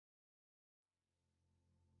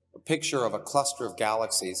picture of a cluster of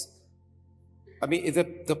galaxies. I mean,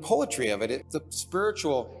 the poetry of it, the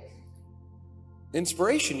spiritual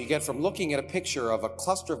inspiration you get from looking at a picture of a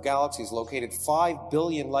cluster of galaxies located 5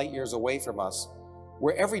 billion light years away from us,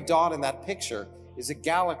 where every dot in that picture is a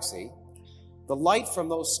galaxy. The light from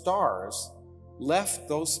those stars left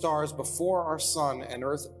those stars before our sun and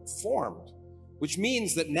earth formed, which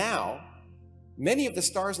means that now many of the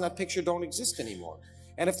stars in that picture don't exist anymore.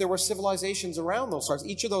 And if there were civilizations around those stars,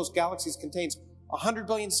 each of those galaxies contains 100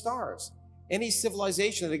 billion stars. Any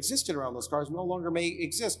civilization that existed around those stars no longer may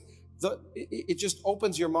exist. It just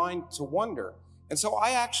opens your mind to wonder. And so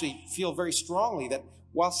I actually feel very strongly that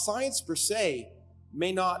while science per se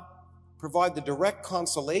may not provide the direct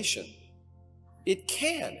consolation, it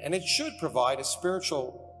can and it should provide a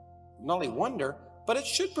spiritual, not only wonder, but it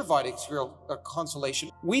should provide a consolation.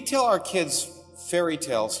 We tell our kids fairy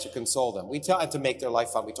tales to console them. We tell them to make their life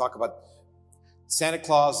fun. We talk about Santa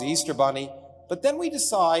Claus, the Easter Bunny, but then we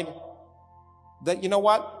decide that, you know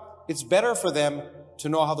what, it's better for them to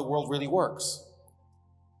know how the world really works.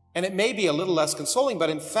 And it may be a little less consoling, but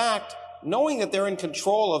in fact, knowing that they're in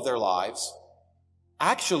control of their lives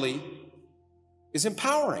actually is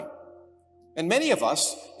empowering. And many of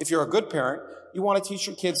us, if you're a good parent, you want to teach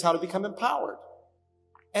your kids how to become empowered.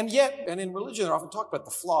 And yet, and in religion, they often talk about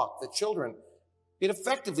the flock, the children. It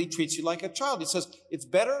effectively treats you like a child. It says, it's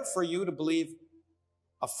better for you to believe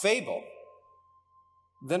a fable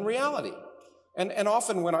than reality. And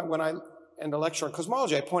often when I end a lecture on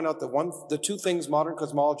cosmology, I point out the two things modern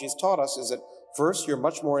cosmology has taught us is that first, you're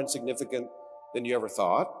much more insignificant than you ever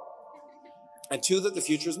thought. And two, that the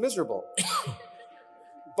future is miserable.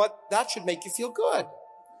 But that should make you feel good,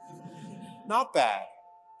 not bad,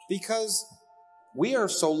 because we are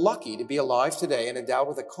so lucky to be alive today and endowed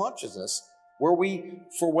with a consciousness where we,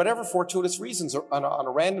 for whatever fortuitous reasons, on a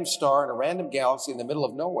random star in a random galaxy in the middle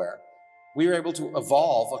of nowhere, we are able to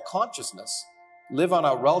evolve a consciousness, live on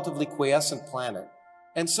a relatively quiescent planet.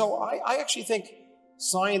 And so I actually think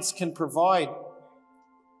science can provide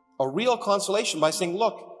a real consolation by saying,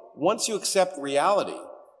 look, once you accept reality,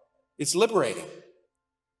 it's liberating.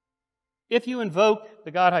 If you invoke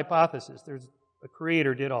the God hypothesis, there's a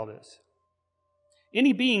creator did all this.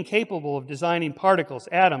 Any being capable of designing particles,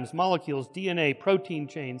 atoms, molecules, DNA, protein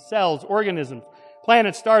chains, cells, organisms,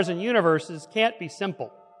 planets, stars, and universes can't be simple.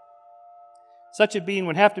 Such a being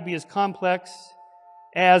would have to be as complex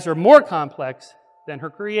as, or more complex than her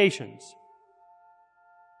creations.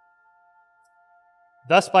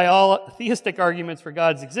 Thus, by all theistic arguments for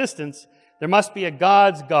God's existence, there must be a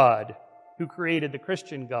God's God who created the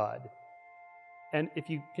Christian God. And if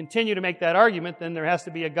you continue to make that argument, then there has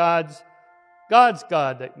to be a God's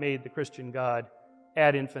God that made the Christian God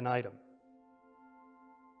ad infinitum.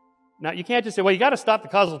 Now, you can't just say, well, you got to stop the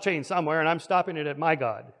causal chain somewhere, and I'm stopping it at my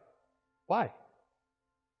God. Why?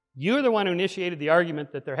 You're the one who initiated the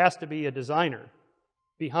argument that there has to be a designer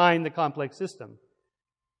behind the complex system.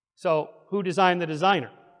 So, who designed the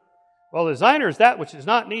designer? Well, the designer is that which does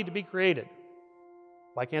not need to be created.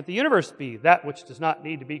 Why can't the universe be that which does not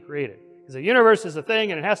need to be created? Because the universe is a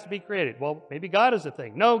thing and it has to be created. Well, maybe God is a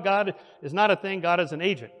thing. No, God is not a thing. God is an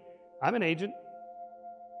agent. I'm an agent.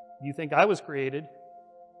 You think I was created.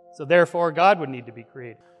 So therefore, God would need to be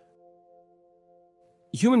created.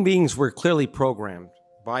 Human beings were clearly programmed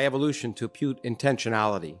by evolution to impute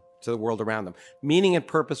intentionality to the world around them. Meaning and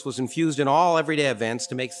purpose was infused in all everyday events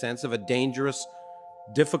to make sense of a dangerous,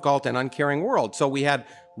 difficult, and uncaring world. So we had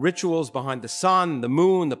rituals behind the sun, the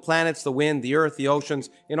moon, the planets, the wind, the earth, the oceans,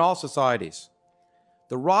 in all societies.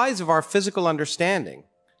 The rise of our physical understanding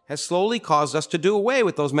has slowly caused us to do away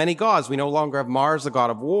with those many gods. We no longer have Mars, the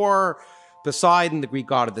god of war, Poseidon, the Greek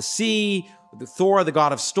god of the sea, Thor, the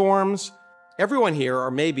god of storms. Everyone here,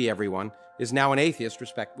 or maybe everyone, is now an atheist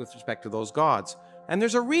with respect to those gods. And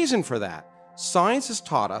there's a reason for that. Science has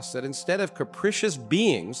taught us that instead of capricious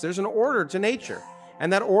beings, there's an order to nature.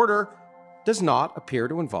 And that order does not appear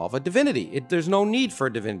to involve a divinity. There's no need for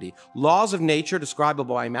a divinity. Laws of nature,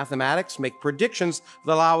 describable by mathematics, make predictions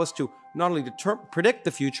that allow us to not only predict the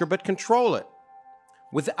future, but control it,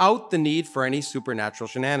 without the need for any supernatural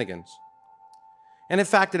shenanigans. And in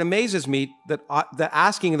fact, it amazes me that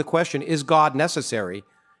asking the question, is God necessary,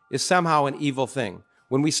 is somehow an evil thing.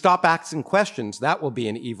 When we stop asking questions, that will be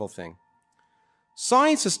an evil thing.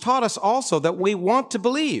 Science has taught us also that we want to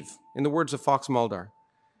believe, in the words of Fox Mulder.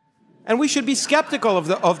 And we should be skeptical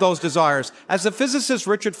of those desires. As the physicist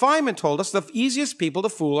Richard Feynman told us, the easiest people to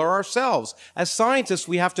fool are ourselves. As scientists,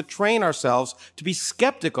 we have to train ourselves to be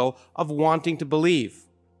skeptical of wanting to believe.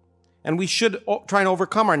 And we should try and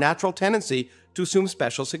overcome our natural tendency to assume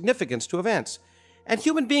special significance to events. And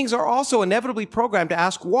human beings are also inevitably programmed to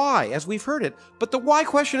ask why, as we've heard it. But the why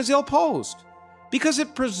question is ill-posed, because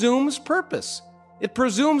it presumes purpose. It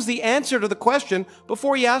presumes the answer to the question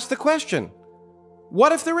before you ask the question.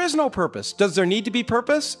 What if there is no purpose? Does there need to be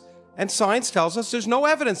purpose? And science tells us there's no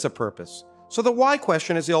evidence of purpose. So the why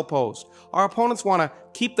question is ill-posed. Our opponents want to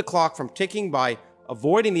keep the clock from ticking by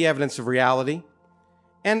avoiding the evidence of reality.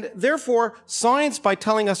 And therefore, science, by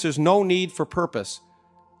telling us there's no need for purpose,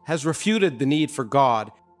 has refuted the need for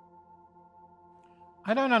God.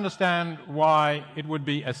 I don't understand why it would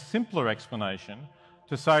be a simpler explanation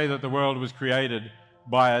to say that the world was created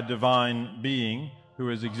by a divine being who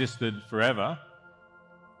has existed forever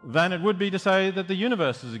than it would be to say that the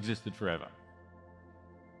universe has existed forever.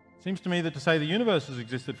 It seems to me that to say the universe has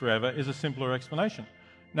existed forever is a simpler explanation.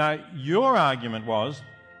 Now, your argument was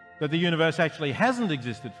that the universe actually hasn't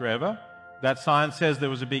existed forever, that science says there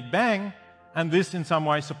was a Big Bang, and this in some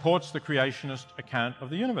way supports the creationist account of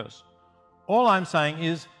the universe. All I'm saying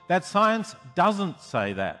is that science doesn't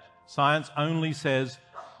say that. Science only says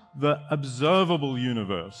the observable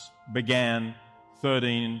universe began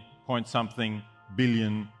 13-point-something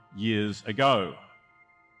billion years ago,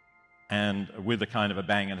 and with a kind of a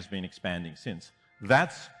bang, and has been expanding since.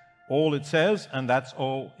 That's all it says, and that's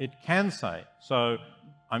all it can say. So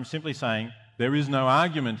I'm simply saying there is no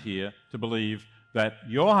argument here to believe that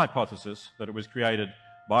your hypothesis, that it was created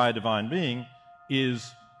by a divine being,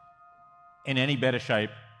 is in any better shape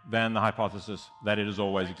than the hypothesis that it has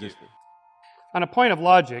always existed. On a point of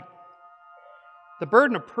logic, the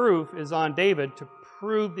burden of proof is on David to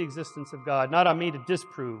prove the existence of God, not on me to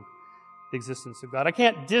disprove the existence of God. I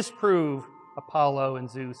can't disprove Apollo and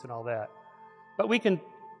Zeus and all that. But we can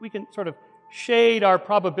sort of shade our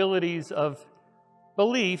probabilities of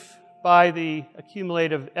belief by the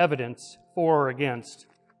accumulative evidence for or against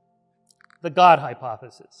the God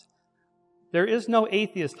hypothesis. There is no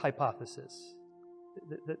atheist hypothesis.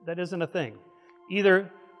 That isn't a thing. Either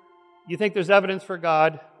you think there's evidence for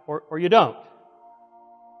God or you don't.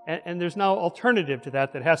 And there's no alternative to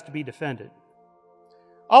that has to be defended.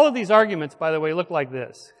 All of these arguments, by the way, look like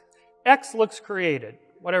this. X looks created,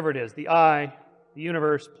 whatever it is, the eye, the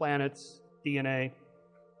universe, planets, DNA.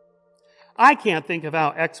 I can't think of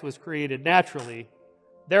how X was created naturally,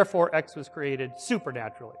 therefore X was created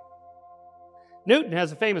supernaturally. Newton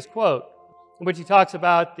has a famous quote in which he talks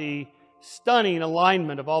about the stunning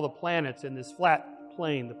alignment of all the planets in this flat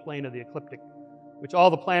plane, the plane of the ecliptic, which all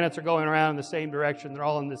the planets are going around in the same direction. They're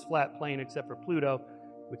all in this flat plane except for Pluto,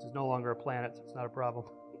 which is no longer a planet, so it's not a problem.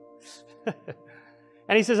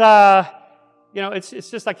 And he says,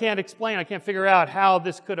 it's just I can't figure out how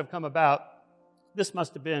this could have come about. This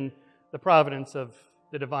must have been the providence of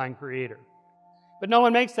the divine creator. But no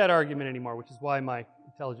one makes that argument anymore, which is why my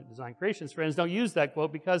intelligent design creationist friends don't use that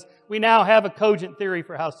quote, because we now have a cogent theory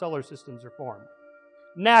for how solar systems are formed.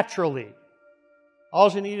 Naturally.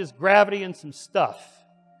 All you need is gravity and some stuff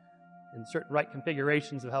in certain right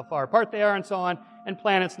configurations of how far apart they are and so on, and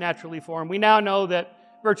planets naturally form. We now know that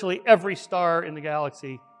virtually every star in the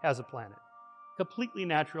galaxy has a planet. Completely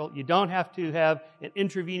natural. You don't have to have an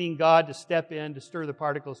intervening God to step in to stir the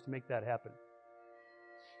particles to make that happen.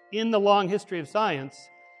 In the long history of science,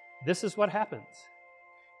 this is what happens.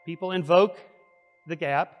 People invoke the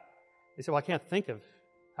gap. They say, well, I can't think of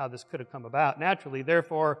how this could have come about naturally,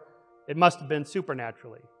 therefore it must have been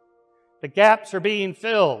supernaturally. The gaps are being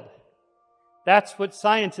filled. That's what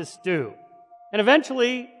scientists do. And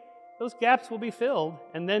eventually, those gaps will be filled,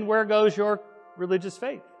 and then where goes your religious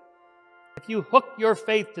faith? If you hook your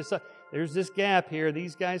faith to there's this gap here,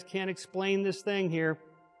 these guys can't explain this thing here,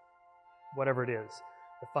 whatever it is,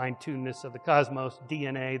 the fine-tunedness of the cosmos,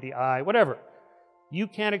 DNA, the eye, whatever. You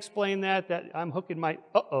can't explain that I'm hooking my,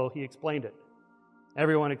 he explained it.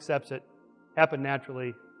 Everyone accepts it, happened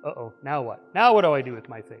naturally, now what? Now what do I do with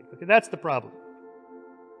my faith? Okay, that's the problem.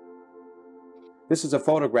 This is a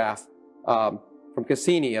photograph from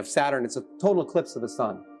Cassini of Saturn. It's a total eclipse of the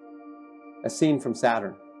sun, a scene from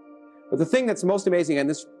Saturn. But the thing that's most amazing, and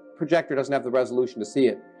this projector doesn't have the resolution to see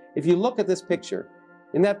it, if you look at this picture,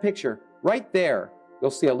 in that picture, right there,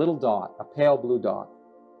 you'll see a little dot, a pale blue dot,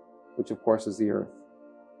 which of course is the Earth.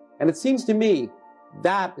 And it seems to me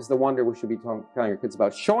that is the wonder we should be telling your kids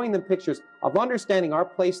about, showing them pictures of understanding our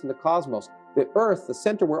place in the cosmos, the Earth, the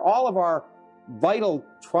center where all of our vital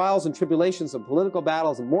trials and tribulations and political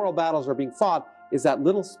battles and moral battles are being fought, is that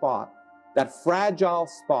little spot, that fragile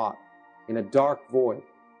spot in a dark void.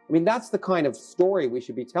 I mean, that's the kind of story we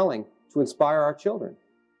should be telling to inspire our children.